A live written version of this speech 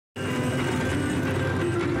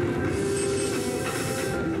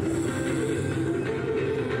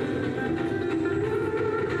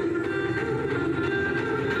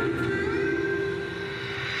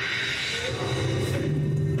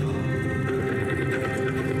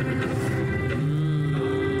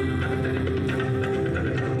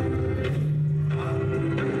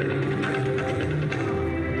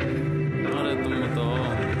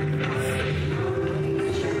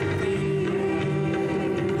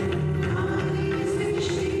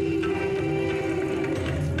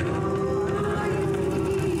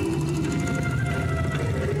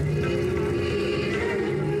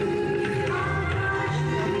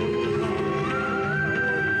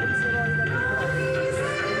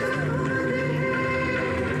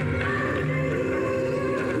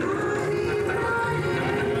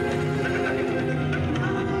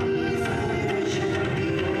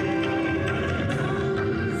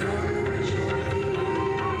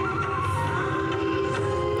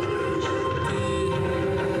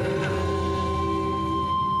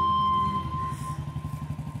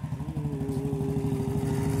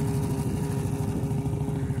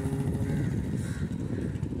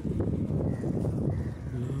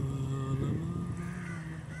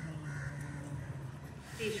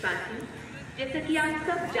जैसा कि आप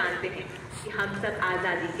सब जानते हैं कि हम सब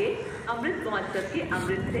आजादी के अमृत महोत्सव के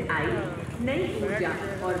अमृत से आई नई ऊर्जा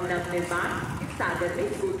और नवनिर्माण इस सागर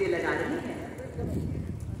में गोते लगा रहे हैं।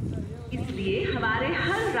 इसलिए हमारे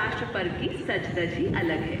हर राष्ट्र पर्व की सज-धज ही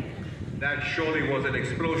अलग है। That surely was an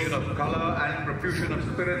explosion of color and profusion of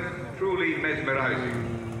spirit, truly mesmerizing.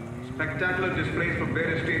 Spectacular displays from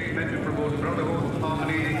various states meant to promote brotherhood,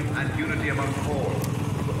 harmony, and unity amongst all.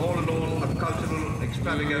 So all in all, a cultural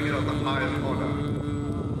extravaganza of the highest order.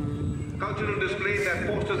 Cultural display that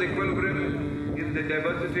fosters equilibrium in the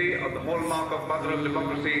diversity of the hallmark of mother of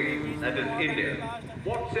democracy, that is India.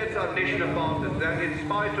 What sets our nation apart is that in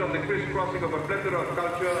spite of the crisscrossing of a plethora of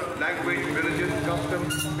culture, language, religion, custom,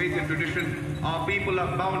 faith and tradition, our people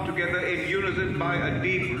are bound together in unison by a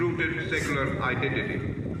deep-rooted secular identity.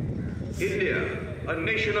 India, a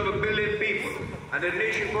nation of 1 billion people and a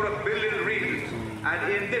nation for 1 billion reasons.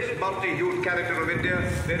 And in this multi-hued character of India,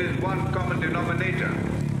 there is one common denominator,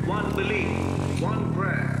 one belief, one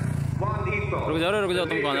prayer, one ethos.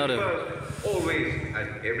 First, always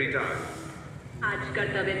and every time. आज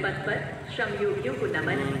कर्तव्य पथ पर श्रमयोगियों को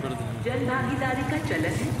नमन है, जन भागीदारी का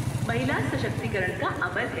चलन है, महिला सशक्तिकरण का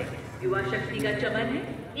अमल है, युवा शक्ति का चमन है,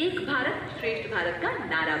 एक भारत श्रेष्ठ भारत का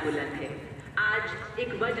नारा बुलंद है। आज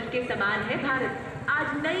एक वज्र के समान है भारत, आज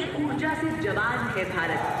नई ऊर्जा से जवान है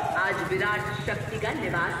भारत, आज विराट शक्ति का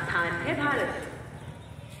निवास स्थान है भारत।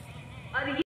 और